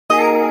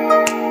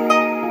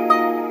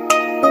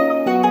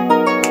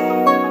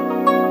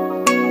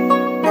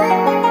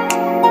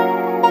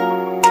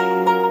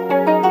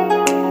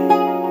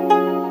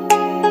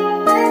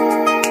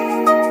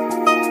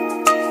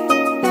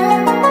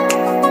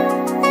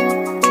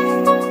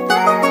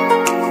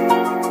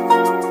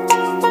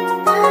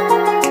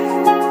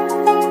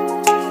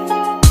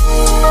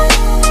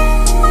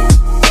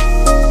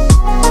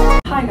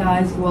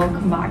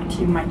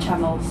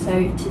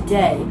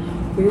today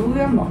we will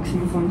be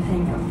unboxing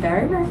something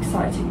very, very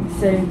exciting.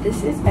 So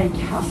this is a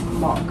Kask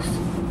box.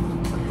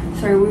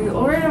 So we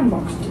already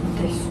unboxed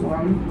this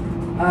one.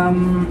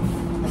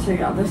 So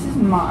yeah, this is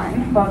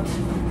mine, but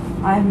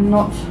I have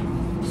not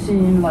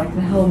seen like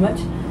the helmet.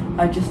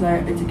 I just know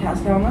it's a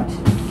Kask helmet.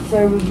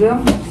 So we'll be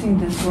unboxing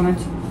this one.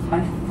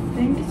 I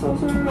think it's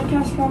also a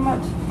Kask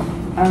helmet.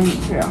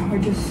 So yeah, we're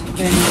just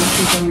going to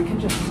see so we can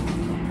just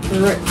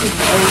rip it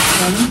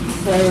open.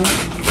 So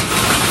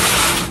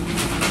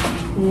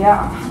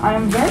yeah,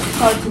 I'm very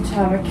excited to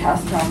have a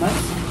Kask helmet.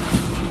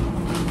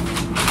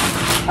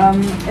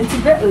 It's a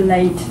bit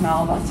late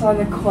now, that's why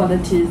the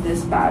quality is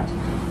this bad.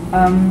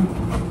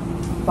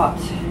 But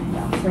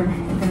yeah, so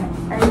we're gonna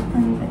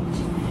open it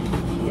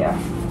here.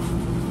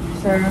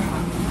 So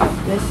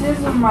this is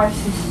my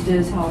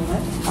sister's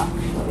helmet,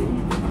 actually.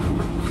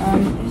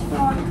 Is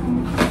that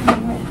coming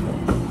with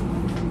this?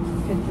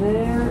 Okay,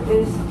 there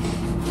is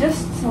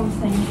just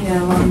something here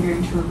that I'm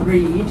going to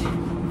read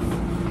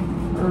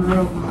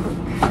real quick.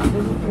 Is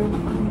it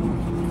opening?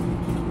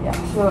 Yeah,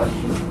 so let's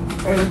just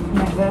open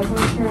it. There's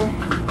like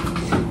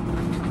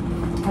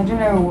I don't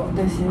know what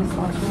this is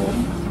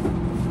actually.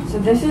 So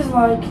this is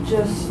like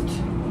just,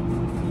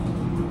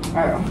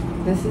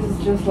 this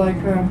is just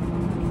like a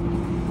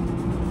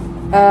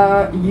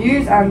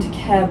use and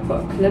care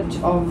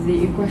booklet of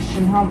the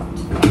equestrian helmet.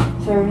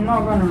 So I'm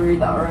not going to read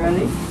that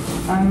really.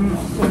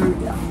 So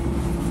yeah.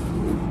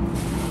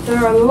 So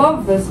I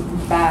love this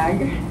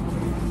bag,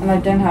 and I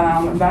don't have a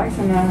helmet bag,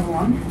 so now I have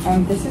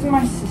one. This is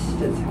my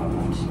sister's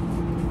helmet.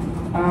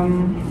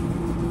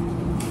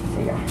 So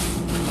yeah.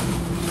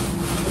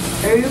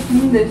 Let's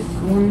open this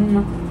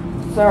one.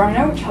 So I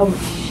know which helmet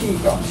she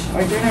got.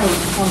 I don't know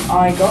which one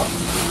I got.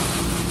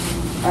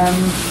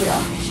 So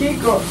yeah, she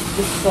got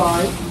the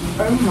size.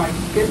 Oh my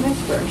goodness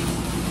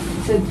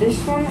gracious. So this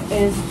one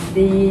is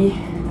the,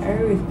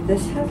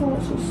 this has a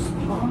little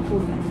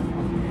sparkle in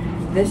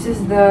it. This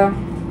is the,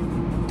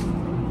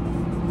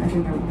 I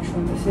don't know which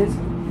one this is.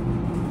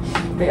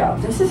 But yeah,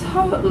 this is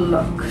how it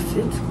looks.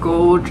 It's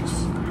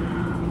gorgeous.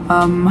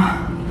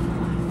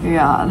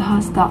 Yeah, it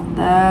has that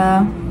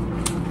there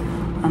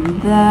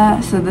and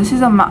there. So this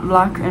is a matte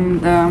black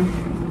and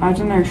I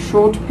don't know,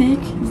 short peak.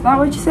 Is that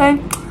what you say?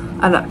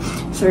 I don't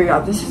know. So yeah,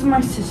 this is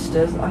my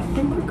sister's. I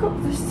think we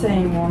got the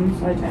same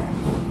ones. I don't know.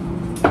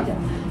 Yeah,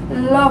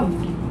 love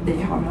the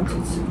helmet.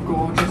 It's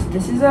gorgeous.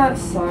 This is a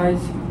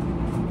size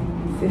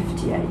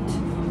 58.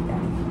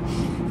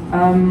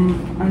 Yeah.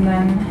 And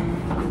then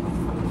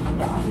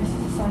yeah, this is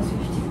a size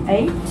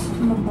 58.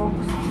 In the box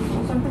is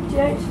also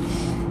 58.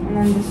 And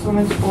then this one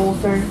is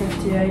also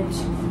 58.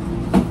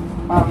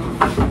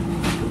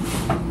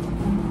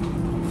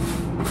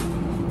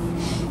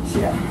 So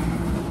yeah.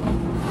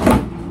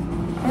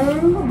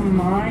 Oh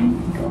my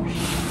gosh.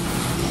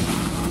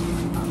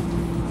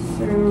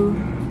 So,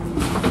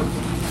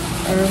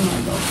 oh my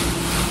gosh.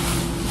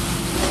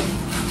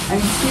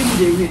 I'm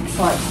super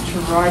excited to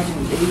ride in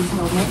these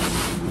helmets.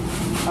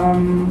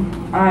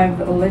 I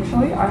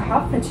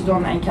have fitted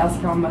on a Kask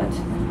helmet,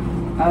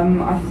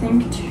 I think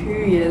 2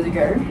 years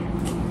ago.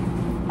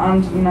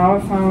 And now I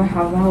finally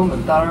have the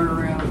helmet that I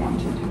really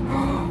wanted.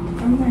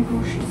 Oh my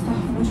gosh, it's the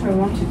helmet I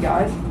wanted,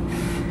 guys.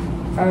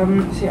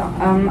 So yeah,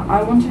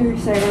 I want to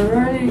say a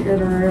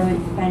really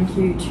thank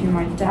you to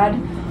my dad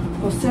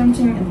for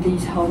sending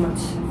these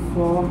helmets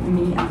for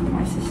me and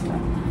my sister.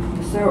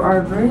 So I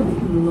really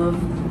love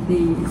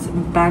these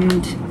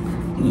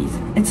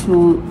it's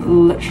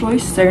literally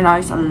so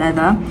nice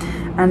leather,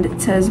 and it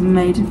says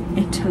made in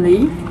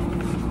Italy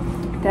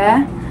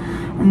there,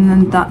 and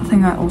then that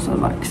thing I also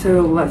like.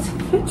 So let's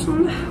fit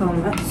on the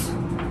helmets,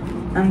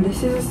 and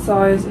this is a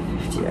size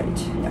 58.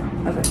 Yeah,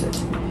 as I said.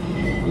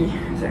 Yeah,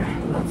 so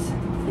let's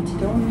fit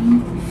it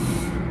on.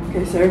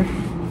 Okay, so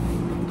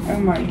oh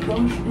my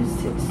gosh, it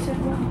sits so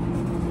well.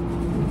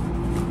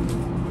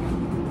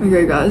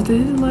 Okay guys,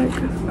 this is like,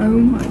 oh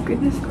my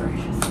goodness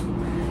gracious,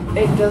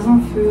 it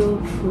doesn't feel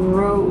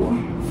true.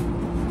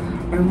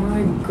 Oh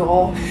my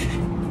gosh.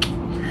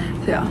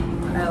 So yeah,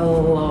 I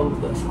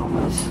love this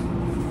helmet.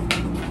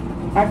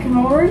 I can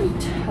already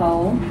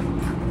tell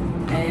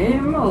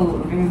I'm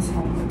loving this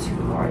helmet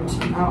right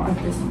now at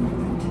this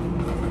moment.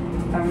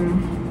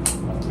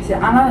 See,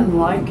 and I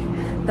like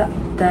that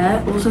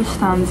there also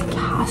stands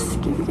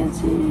Kask, if you can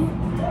see.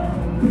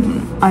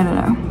 I don't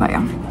know, but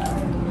yeah.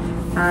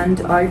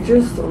 And I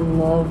just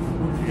love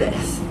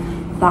this.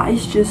 That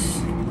is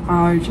just,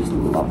 I just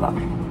love that.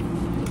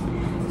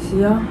 So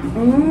yeah,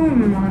 oh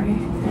my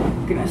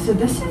goodness. So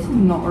this is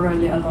not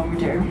really a long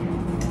video.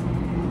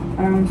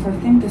 So I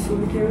think this will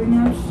be going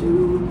out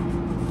soon.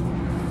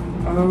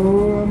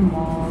 Oh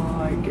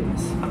my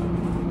goodness.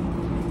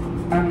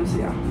 So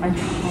yeah, I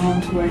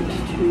can't wait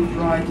to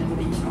ride in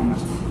these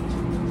helmets.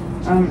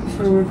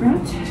 So we're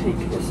gonna take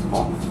this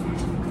off.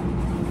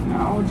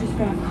 Now we're just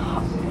gonna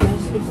cut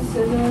this with the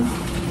scissors.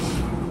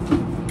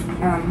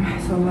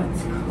 So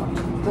let's cut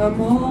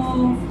them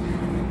off.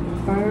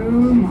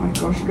 Oh my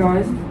gosh,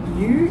 guys,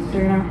 you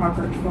don't know how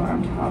grateful I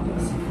am to have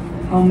this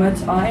helmet.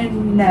 I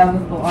never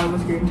thought I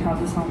was going to have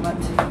this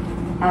helmet.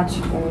 at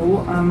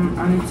all,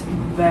 and it's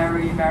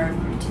very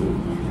pretty.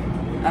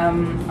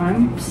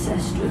 I'm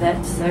obsessed with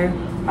it, so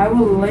I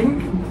will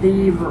link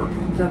the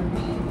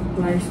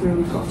place where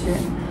we got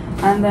it,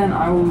 and then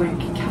I will link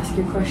Kask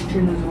a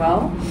question as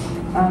well.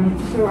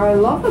 So I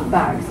love the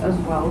bags as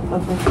well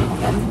that they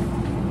come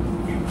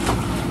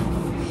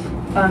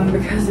in,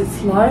 because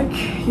it's like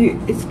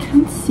it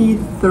can see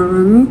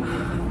through,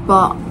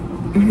 but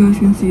if you guys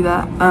can see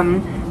that,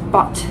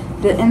 but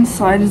the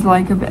inside is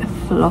like a bit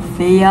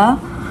fluffier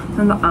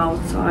than the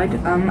outside,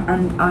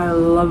 and I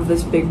love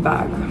this big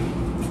bag.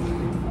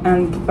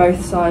 And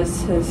both sides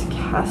says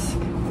Kask,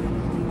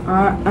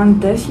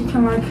 and this you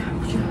can like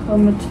put your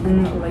helmet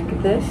in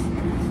like this,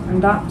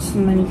 and that,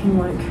 and then you can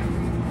like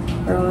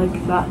go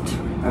like that.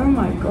 Oh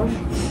my gosh!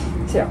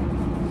 So yeah,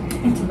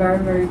 it's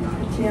very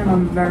pretty, and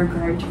I'm very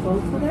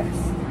grateful for this.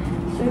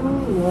 So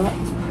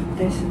let's put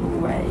this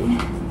away.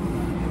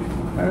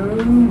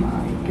 Oh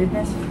my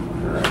goodness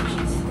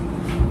gracious!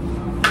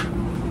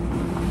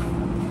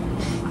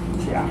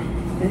 So yeah,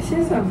 this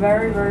is a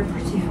very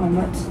pretty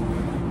helmet.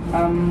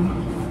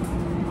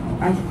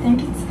 I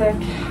think it's the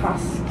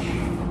Kask.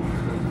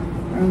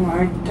 I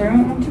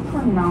don't want to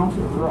pronounce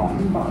it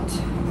wrong, but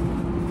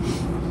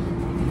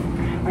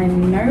I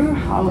know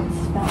how it's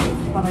spelled,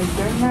 but I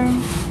don't know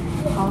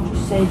how to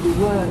say the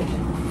word.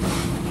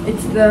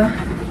 It's the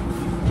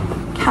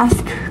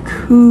Kask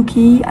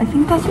cookie. I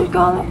think that's what you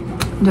call it.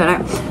 I don't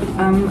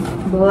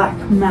know. Black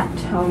matte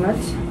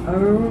helmet.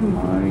 Oh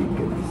my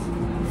goodness.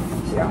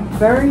 So yeah,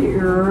 very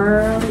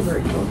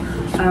grateful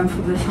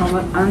for this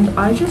helmet, and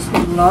I just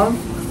love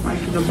like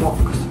the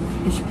box.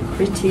 It's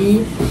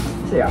pretty.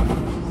 So yeah,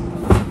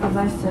 as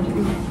I said,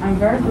 I'm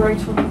very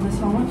grateful for this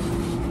helmet.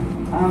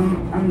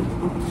 And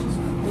I'll just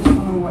put this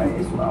one away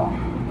as well.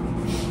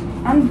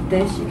 And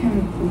this you can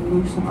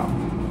loosen up.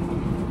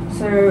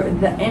 So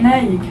the inner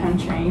you can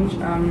change,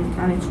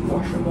 and it's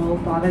washable.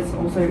 That is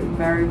also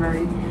very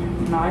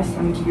nice,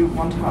 and you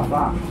want to have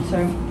that. So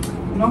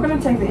I'm not going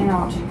to take the inner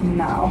out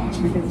now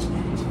because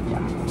yeah,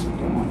 I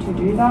don't want to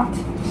do that.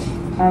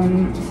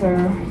 So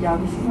yeah,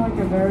 this is like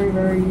a very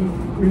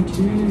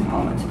routine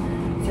helmet.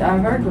 So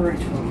I'm very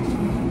grateful.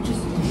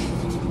 Just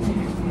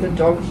the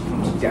dog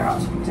wants to get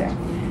out. So yeah.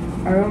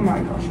 Oh my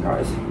gosh,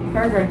 guys,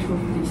 very grateful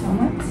for these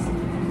helmets.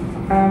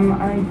 I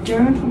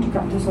don't want to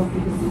cut this off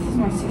because this is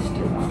my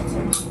sister now. So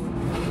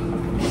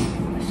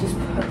let's just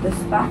put this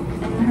back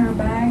in her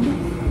bag.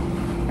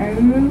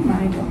 Oh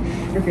my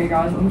gosh. Okay,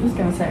 guys, I'm just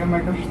gonna say oh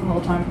my gosh the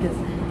whole time because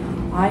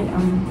I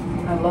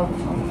love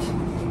this helmet.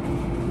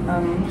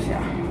 So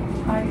yeah.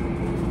 Hi.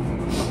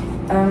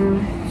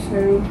 So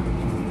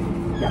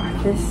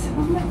yeah, these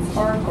helmets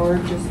are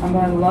gorgeous, and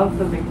I love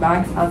the big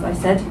bags, as I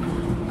said,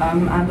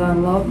 and I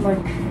love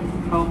like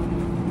how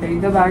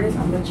big the bag is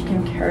and that you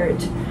can carry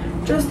it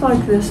just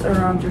like this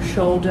around your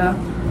shoulder.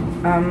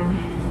 Yeah,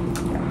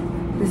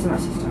 this is my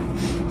sister.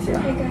 So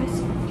yeah. Hey guys.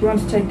 Do you want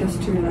to take this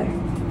too today?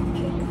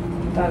 Okay.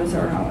 That is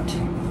our helmet.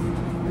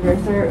 Okay,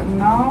 so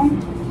now,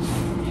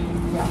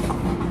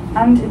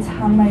 yeah, and it's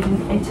handmade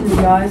in Italy,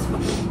 guys.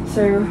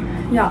 So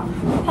yeah,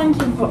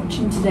 thank you for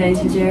watching today's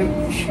video.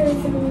 Show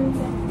them the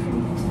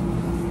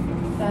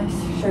print. Let's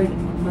show them.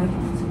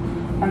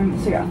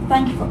 So yeah,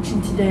 thank you for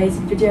watching today's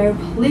video.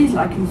 Please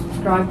like and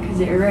subscribe because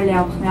it really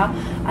helps me out,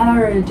 and I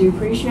really do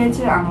appreciate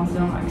it. And I'll see you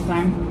next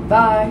time.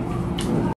 Bye.